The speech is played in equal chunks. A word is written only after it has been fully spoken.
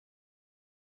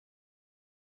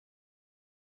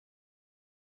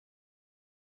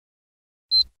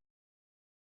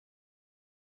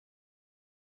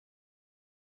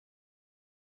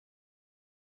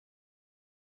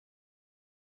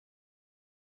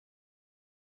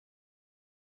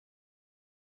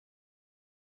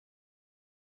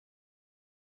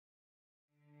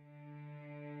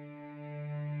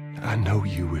I know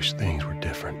you wish things were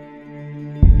different.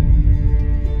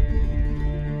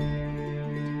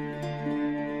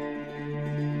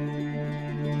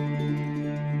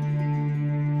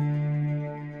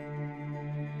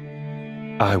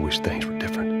 I wish things were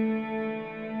different.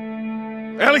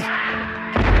 Ellie!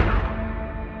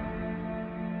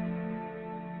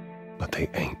 But they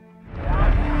ain't.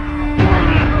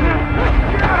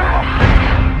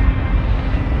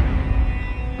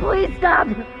 Please stop!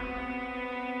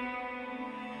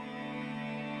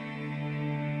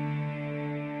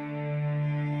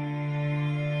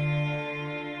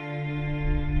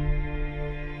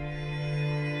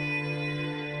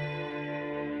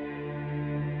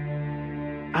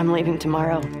 I'm leaving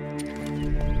tomorrow.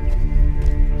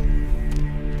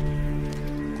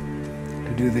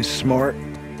 To do this smart,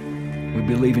 we'd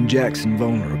be leaving Jackson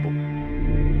vulnerable.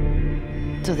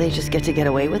 So they just get to get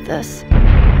away with this?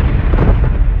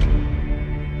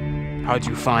 How'd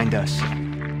you find us?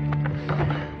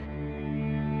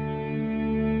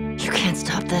 You can't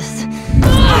stop this.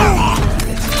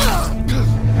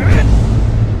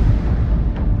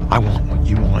 I want what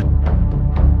you want.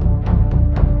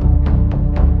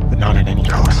 But not at any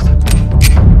cost.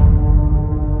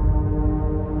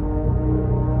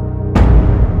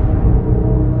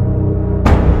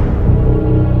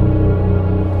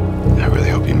 I really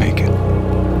hope you make it.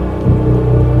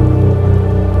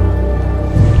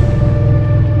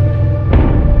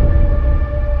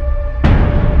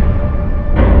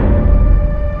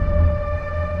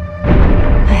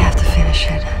 I have to finish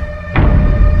it.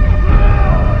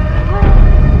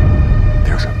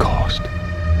 There's a cost.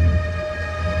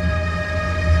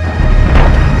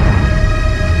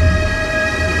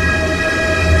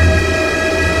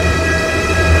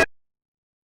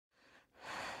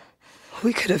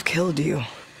 We could have killed you.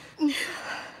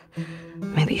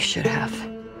 Maybe you should have.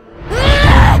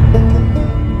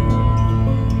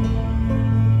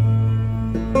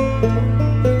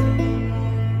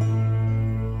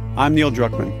 I'm Neil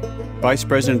Druckmann, Vice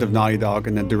President of Naughty Dog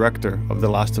and the Director of The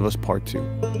Last of Us Part 2.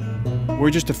 We're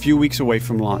just a few weeks away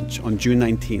from launch on June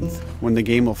 19th, when the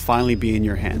game will finally be in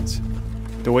your hands.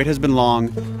 The wait has been long,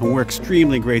 and we're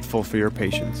extremely grateful for your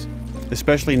patience,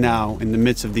 especially now in the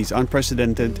midst of these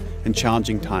unprecedented and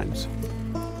challenging times.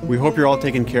 We hope you're all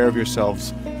taking care of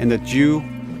yourselves and that you,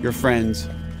 your friends,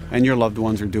 and your loved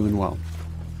ones are doing well.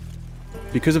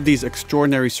 Because of these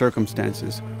extraordinary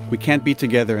circumstances, we can't be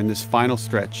together in this final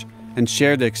stretch and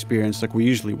share the experience like we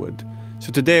usually would.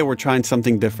 So today we're trying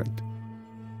something different.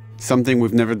 Something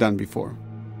we've never done before.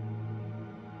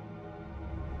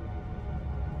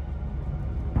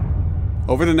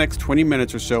 Over the next 20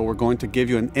 minutes or so, we're going to give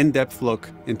you an in-depth look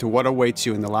into what awaits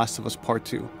you in The Last of Us Part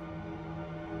 2,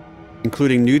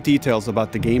 including new details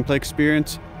about the gameplay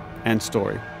experience and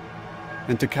story.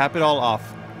 And to cap it all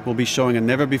off, we'll be showing a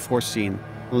never-before-seen,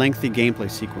 lengthy gameplay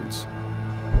sequence.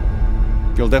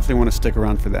 You'll definitely want to stick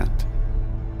around for that.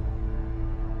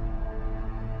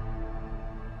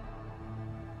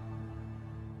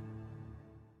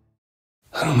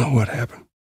 I don't know what happened.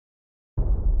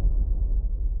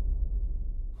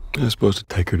 I was supposed to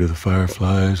take her to the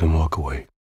Fireflies and walk away.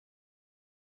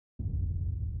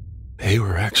 They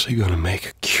were actually going to make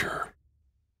a cure.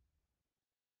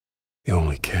 The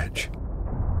only catch,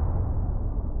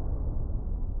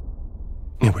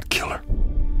 it would kill her.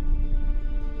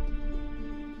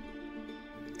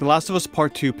 The Last of Us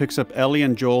Part 2 picks up Ellie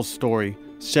and Joel's story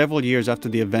several years after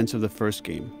the events of the first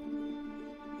game.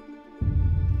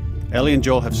 Ellie and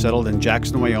Joel have settled in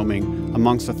Jackson, Wyoming,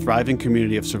 amongst a thriving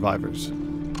community of survivors.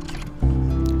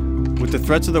 With the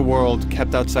threats of the world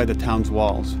kept outside the town's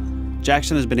walls,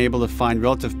 Jackson has been able to find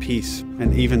relative peace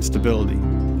and even stability.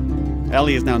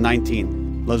 Ellie is now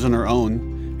 19, lives on her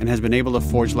own, and has been able to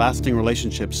forge lasting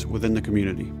relationships within the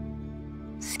community.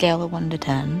 Scale of 1 to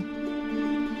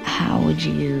 10, how would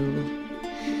you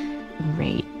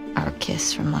rate our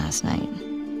kiss from last night?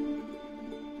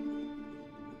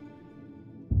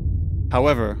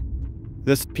 However,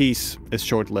 this peace is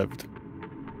short-lived.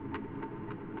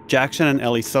 Jackson and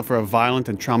Ellie suffer a violent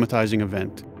and traumatizing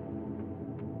event.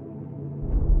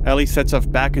 Ellie sets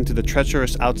off back into the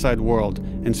treacherous outside world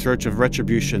in search of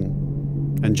retribution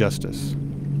and justice.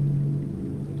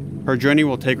 Her journey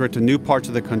will take her to new parts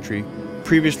of the country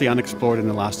previously unexplored in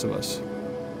The Last of Us.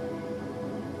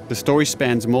 The story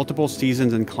spans multiple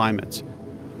seasons and climates,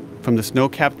 from the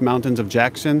snow-capped mountains of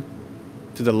Jackson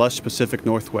to the lush Pacific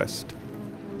Northwest.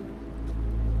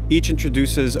 Each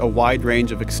introduces a wide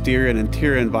range of exterior and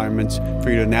interior environments for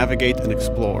you to navigate and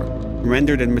explore,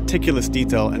 rendered in meticulous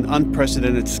detail and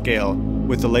unprecedented scale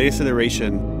with the latest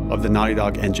iteration of the Naughty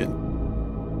Dog engine.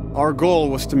 Our goal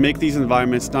was to make these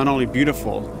environments not only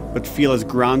beautiful, but feel as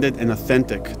grounded and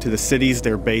authentic to the cities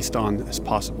they're based on as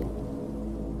possible.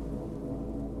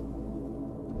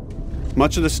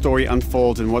 Much of the story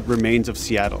unfolds in what remains of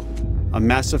Seattle, a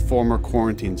massive former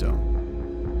quarantine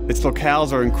zone. Its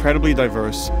locales are incredibly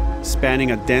diverse,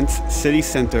 spanning a dense city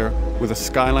center with a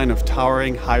skyline of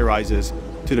towering high-rises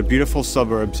to the beautiful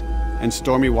suburbs and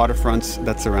stormy waterfronts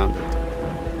that surround it.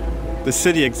 The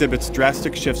city exhibits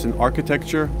drastic shifts in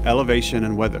architecture, elevation,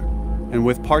 and weather. And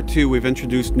with Part 2, we've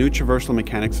introduced new traversal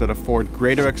mechanics that afford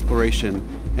greater exploration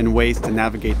and ways to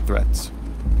navigate threats.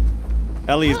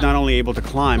 Ellie is not only able to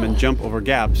climb and jump over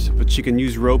gaps, but she can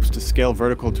use ropes to scale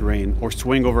vertical terrain or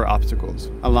swing over obstacles,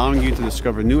 allowing you to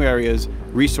discover new areas,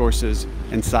 resources,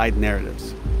 and side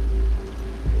narratives.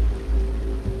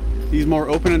 These more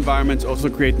open environments also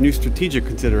create new strategic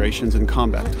considerations in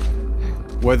combat,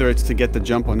 whether it's to get the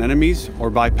jump on enemies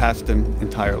or bypass them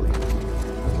entirely.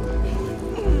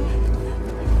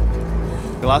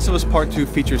 The Last of Us Part 2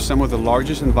 features some of the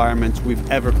largest environments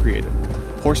we've ever created.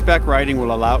 Horseback riding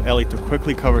will allow Ellie to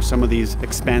quickly cover some of these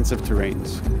expansive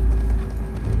terrains.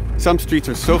 Some streets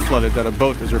are so flooded that a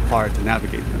boat is required to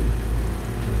navigate them.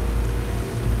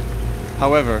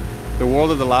 However, the world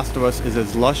of The Last of Us is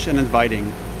as lush and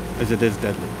inviting as it is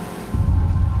deadly.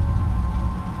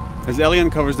 As Ellie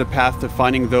uncovers the path to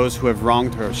finding those who have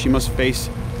wronged her, she must face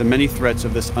the many threats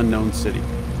of this unknown city.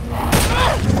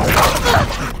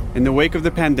 In the wake of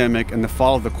the pandemic and the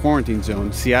fall of the quarantine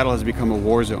zone, Seattle has become a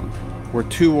war zone, where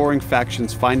two warring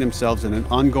factions find themselves in an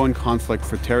ongoing conflict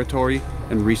for territory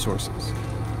and resources.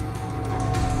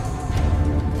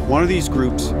 One of these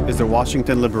groups is the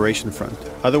Washington Liberation Front,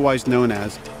 otherwise known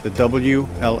as the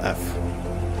WLF.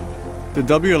 The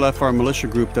WLF are a militia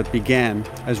group that began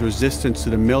as resistance to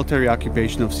the military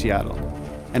occupation of Seattle,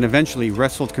 and eventually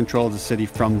wrestled control of the city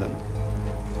from them.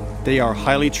 They are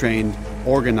highly trained,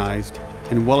 organized,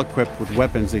 and well-equipped with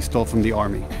weapons they stole from the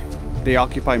army. They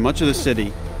occupy much of the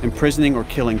city, imprisoning or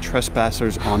killing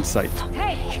trespassers on sight.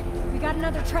 Hey, we got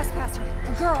another trespasser.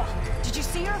 A girl. Did you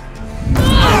see her?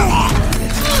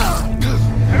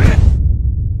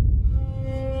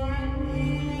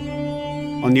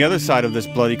 On the other side of this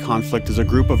bloody conflict is a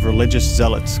group of religious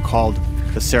zealots called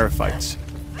the Seraphites,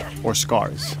 or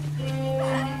Scars,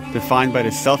 defined by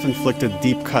the self-inflicted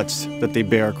deep cuts that they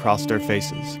bear across their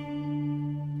faces.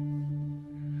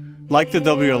 Like the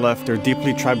WLF, they're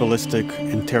deeply tribalistic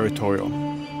and territorial.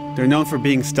 They're known for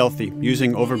being stealthy,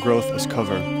 using overgrowth as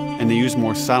cover, and they use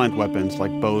more silent weapons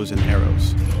like bows and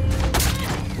arrows.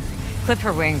 Clip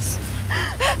her wings.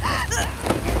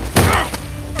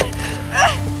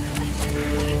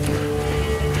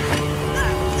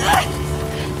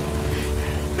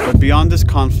 But beyond this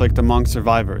conflict among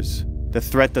survivors, the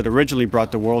threat that originally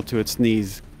brought the world to its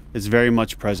knees is very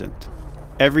much present.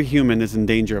 Every human is in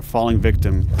danger of falling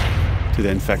victim to the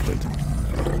infected.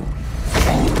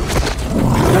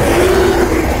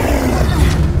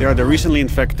 They are the recently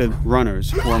infected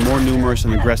runners, who are more numerous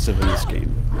and aggressive in this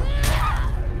game.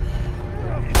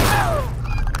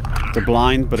 The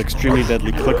blind but extremely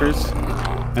deadly clickers,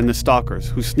 and the stalkers,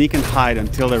 who sneak and hide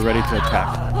until they're ready to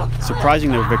attack,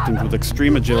 surprising their victims with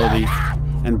extreme agility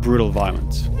and brutal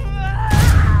violence.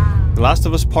 The Last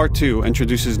of Us Part 2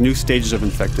 introduces new stages of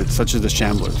infected, such as the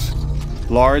Shamblers.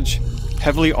 Large,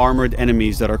 heavily armored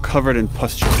enemies that are covered in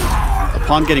pustule.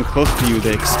 Upon getting close to you,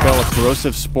 they expel a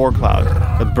corrosive spore cloud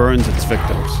that burns its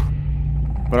victims.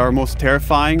 But our most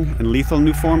terrifying and lethal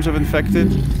new forms of infected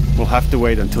will have to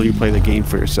wait until you play the game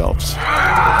for yourselves.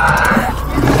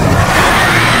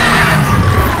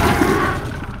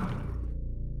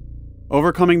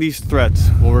 Overcoming these threats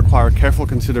will require careful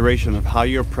consideration of how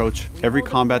you approach every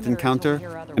combat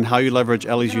encounter and how you leverage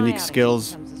Ellie's unique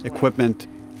skills, equipment,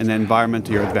 and the environment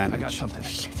to your advantage.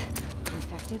 Let's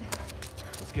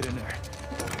get in there.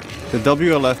 The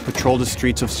WLF patrol the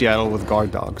streets of Seattle with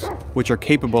guard dogs, which are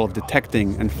capable of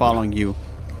detecting and following you,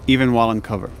 even while in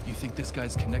cover. You think this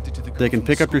guy's connected to the They can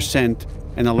pick up your scent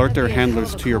and alert their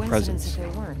handlers to your presence.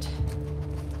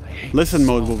 Listen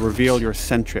mode will reveal your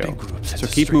scent trail, so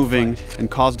keep moving and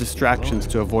cause distractions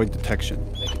to avoid detection.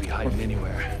 They could be hiding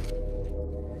anywhere.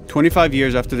 25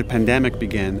 years after the pandemic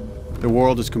began, the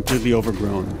world is completely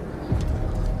overgrown.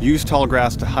 Use tall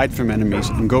grass to hide from enemies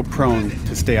and go prone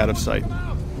to stay out of sight.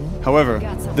 However,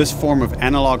 this form of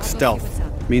analog stealth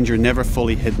means you're never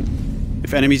fully hidden.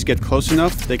 If enemies get close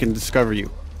enough, they can discover you,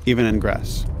 even in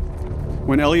grass.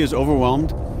 When Ellie is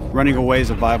overwhelmed, running away is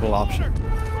a viable option.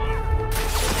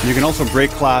 You can also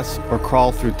break glass or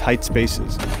crawl through tight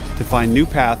spaces to find new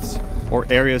paths or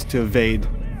areas to evade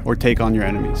or take on your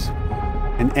enemies.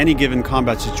 In any given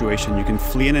combat situation, you can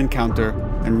flee an encounter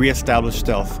and re-establish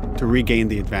stealth to regain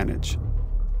the advantage.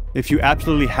 If you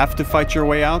absolutely have to fight your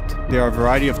way out, there are a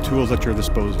variety of tools at your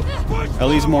disposal.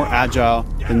 Ellie's more agile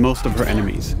than most of her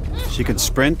enemies. She can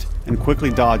sprint and quickly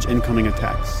dodge incoming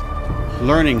attacks.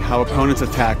 Learning how opponents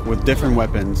attack with different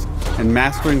weapons and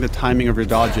mastering the timing of your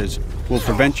dodges will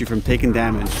prevent you from taking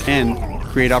damage and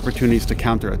create opportunities to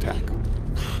counterattack.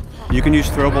 You can use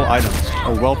throwable items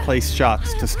or well-placed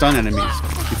shots to stun enemies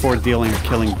before dealing a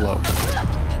killing blow.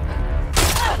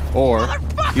 Or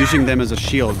using them as a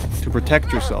shield to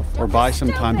protect yourself or buy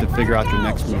some time to figure out your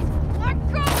next move.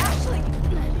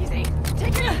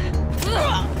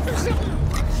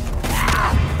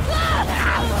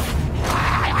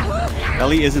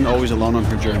 Ellie isn't always alone on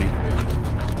her journey.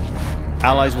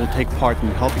 Allies will take part in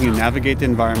helping you navigate the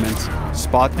environments,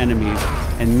 spot enemies,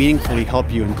 and meaningfully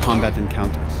help you in combat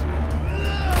encounters.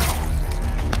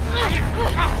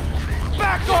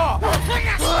 Back off!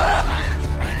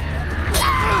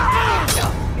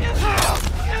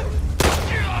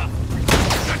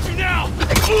 Got you now!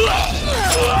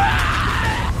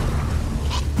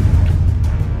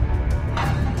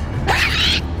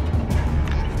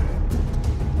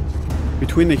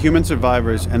 Between the human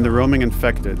survivors and the roaming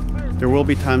infected, there will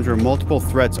be times where multiple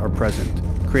threats are present,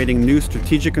 creating new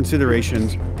strategic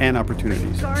considerations and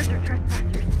opportunities.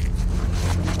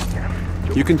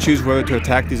 You can choose whether to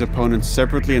attack these opponents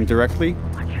separately and directly,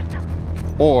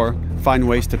 or find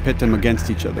ways to pit them against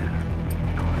each other.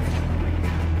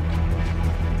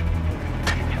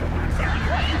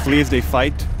 Flee as they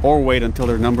fight, or wait until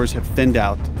their numbers have thinned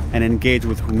out and engage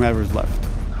with whomever's left.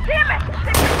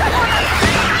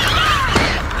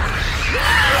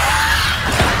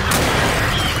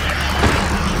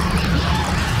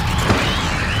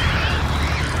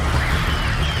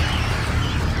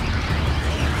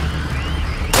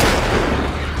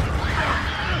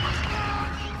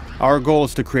 Our goal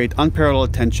is to create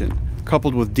unparalleled tension,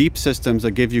 coupled with deep systems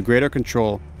that give you greater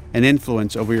control and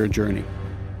influence over your journey.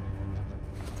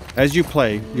 As you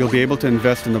play, you'll be able to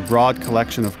invest in a broad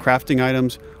collection of crafting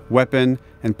items, weapon,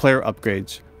 and player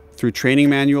upgrades through training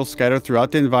manuals scattered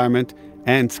throughout the environment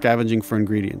and scavenging for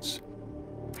ingredients.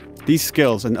 These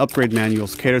skills and upgrade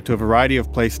manuals cater to a variety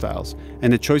of playstyles,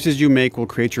 and the choices you make will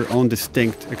create your own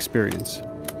distinct experience.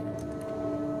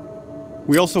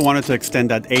 We also wanted to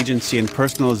extend that agency and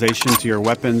personalization to your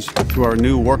weapons through our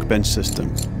new workbench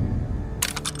system.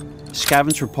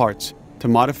 Scavenge for parts to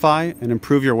modify and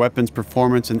improve your weapon's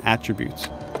performance and attributes,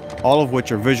 all of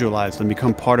which are visualized and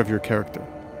become part of your character.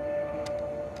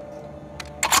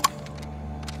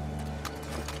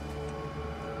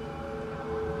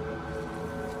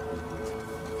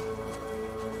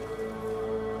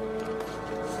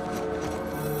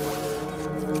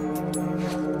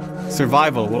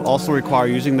 Survival will also require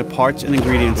using the parts and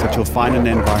ingredients that you'll find in the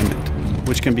environment,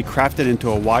 which can be crafted into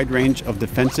a wide range of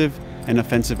defensive and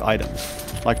offensive items,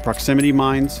 like proximity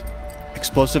mines,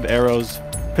 explosive arrows,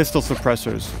 pistol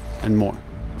suppressors, and more.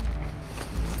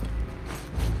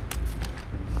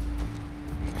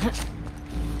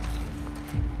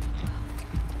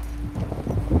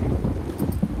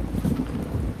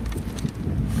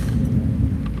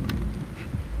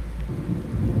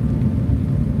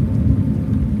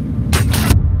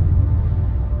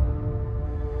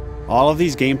 All of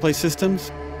these gameplay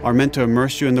systems are meant to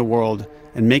immerse you in the world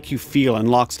and make you feel in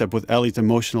lockstep with Ellie's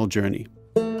emotional journey.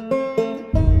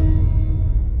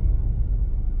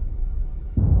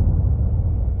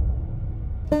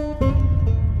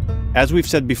 As we've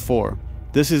said before,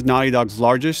 this is Naughty Dog's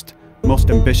largest, most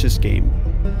ambitious game.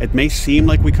 It may seem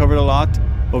like we covered a lot,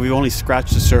 but we've only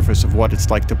scratched the surface of what it's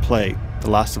like to play The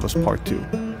Last of Us Part 2.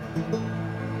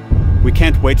 We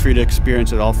can't wait for you to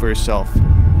experience it all for yourself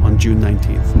on June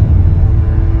 19th.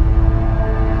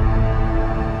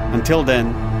 Until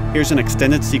then, here's an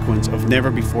extended sequence of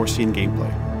never-before-seen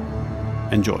gameplay.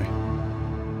 Enjoy.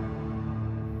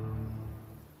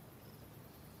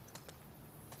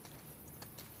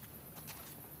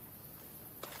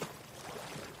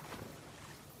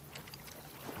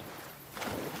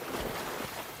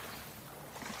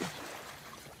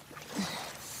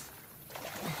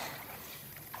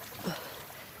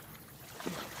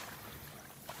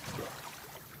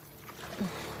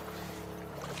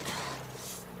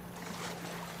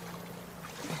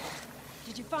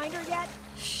 Did you find her yet?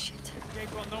 Shit. Escape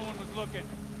while no one was looking.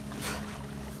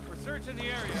 We're searching the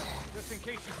area, just in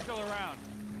case she's still around.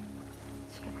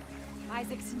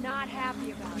 Isaac's not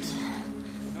happy about it.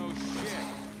 No shit.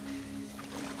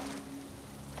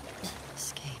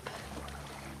 Escape.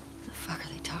 What the fuck are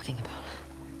they talking about?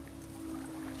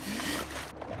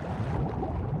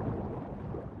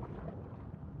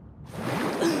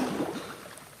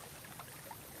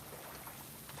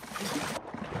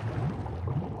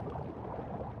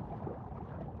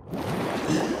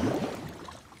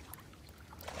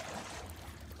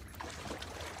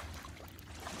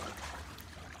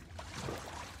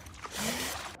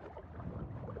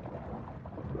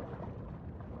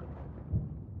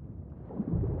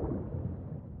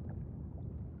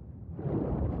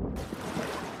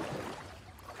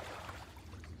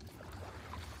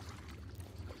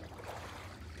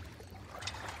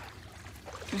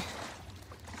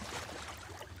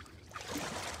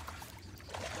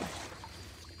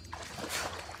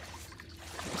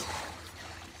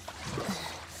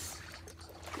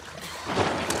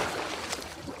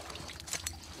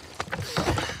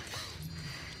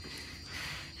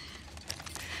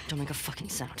 Don't make a fucking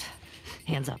sound.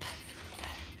 Hands up.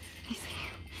 Easy.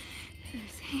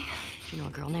 Do you know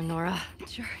a girl named Nora?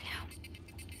 Sure, yeah.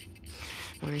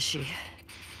 Where is she?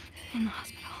 In the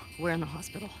hospital. Where in the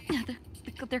hospital? Yeah,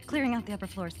 they're clearing out the upper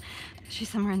floors. She's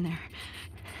somewhere in there.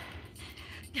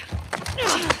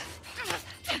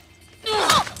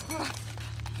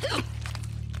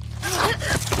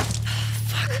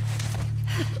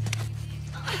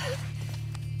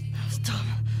 That was dumb.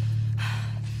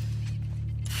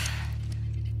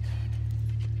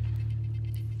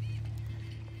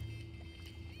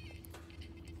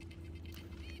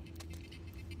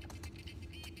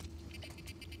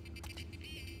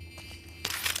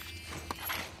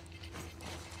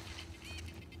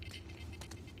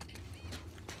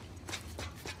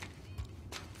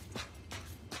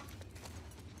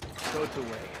 Boat's away.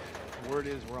 Word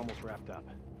is we're almost wrapped up.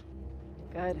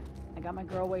 Good. I got my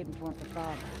girl waiting for him for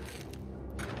 5.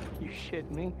 You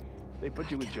shitting me? They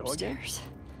put you with Joe again?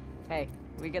 Hey,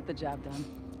 we get the job done.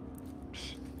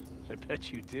 I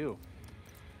bet you do.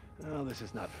 Oh, this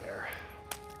is not fair.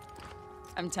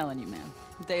 I'm telling you, man.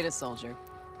 Data soldier.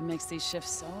 It makes these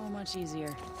shifts so much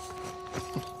easier.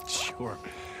 Sure.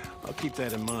 I'll keep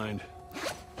that in mind.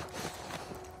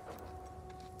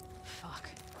 Fuck.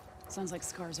 Sounds like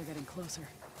scars are getting closer.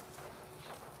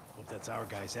 Hope that's our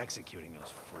guys executing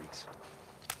those freaks.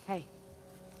 Hey,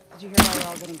 did you hear why we're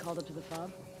all getting called up to the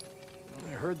fob?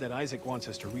 I heard that Isaac wants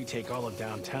us to retake all of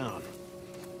downtown.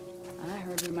 I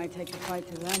heard we might take the fight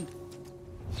to them.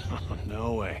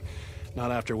 No way.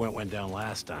 Not after what went down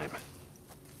last time.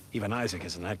 Even Isaac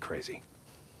isn't that crazy.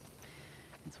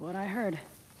 That's what I heard.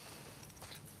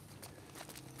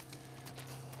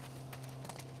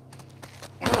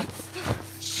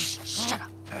 Shut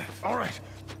up. All right,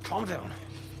 calm down.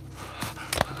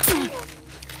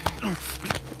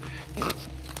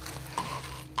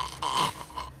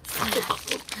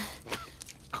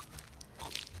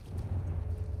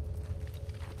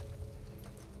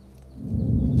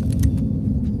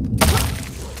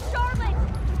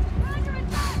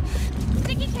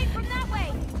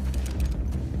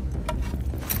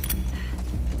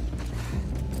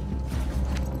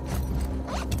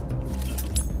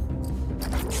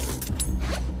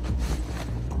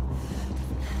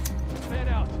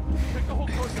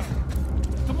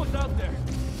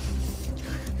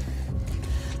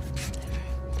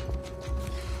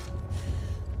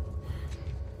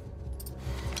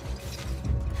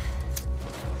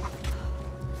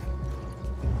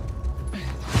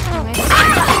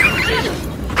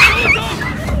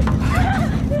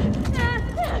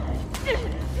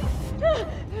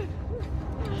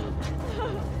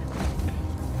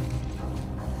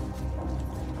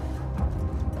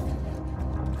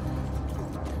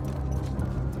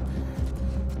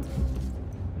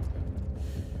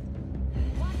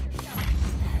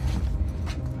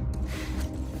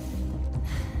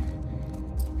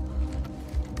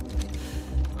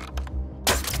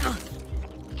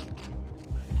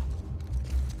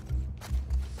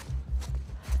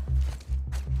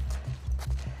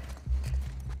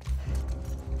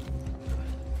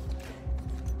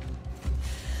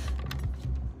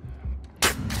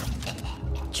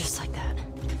 Just like that.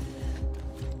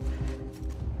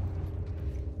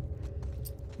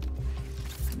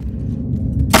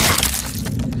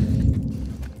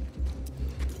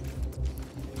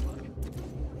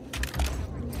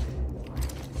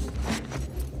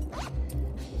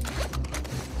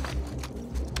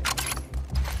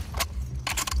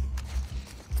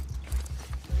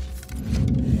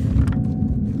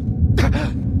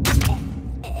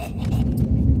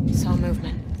 Saw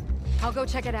movement. I'll go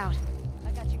check it out.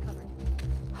 I got you covered.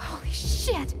 Holy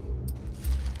shit!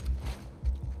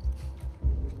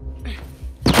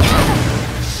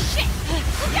 Shit!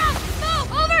 Look out!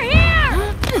 Move! Over here!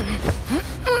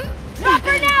 Drop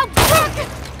her now, crook!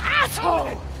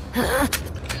 Asshole!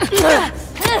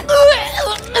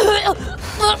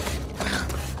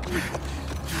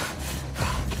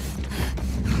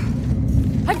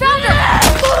 I found her!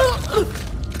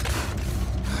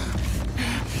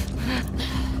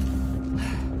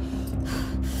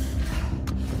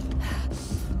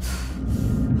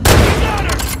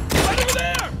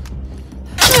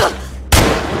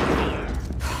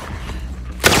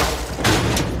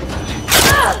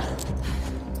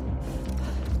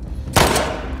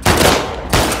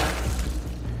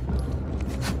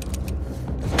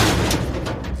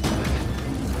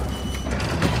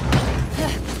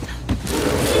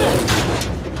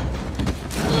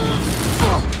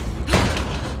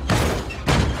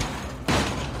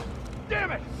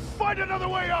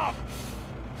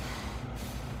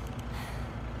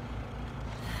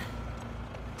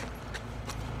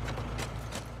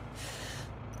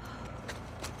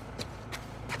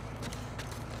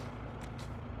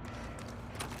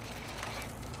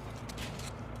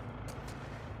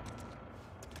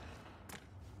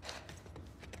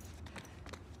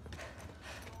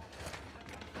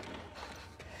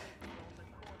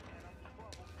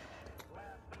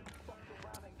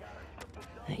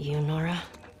 That you, Nora?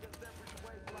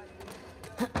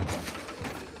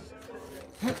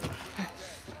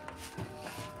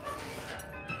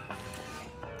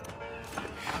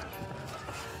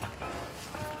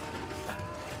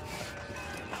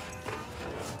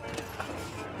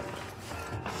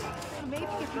 Maybe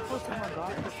if you posted more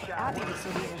guards, Abby would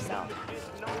still be herself.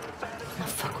 The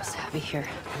fuck was Abby here?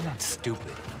 I'm not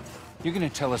stupid. You're gonna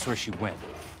tell us where she went.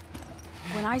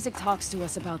 When Isaac talks to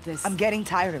us about this... I'm getting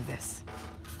tired of this.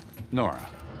 Nora.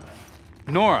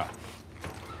 Nora!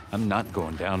 I'm not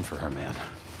going down for her, man.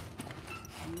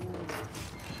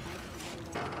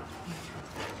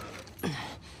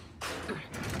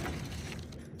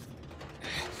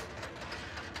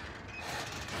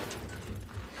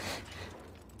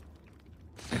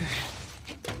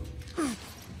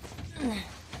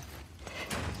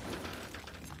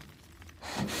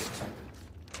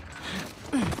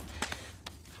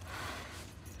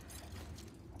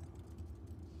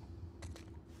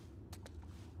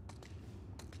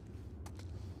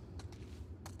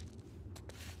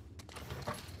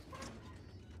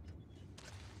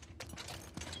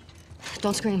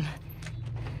 Don't scream.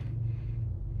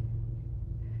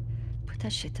 Put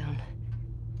that shit down.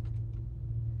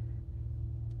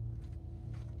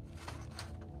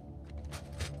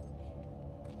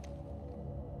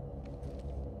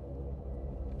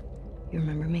 You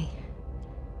remember me?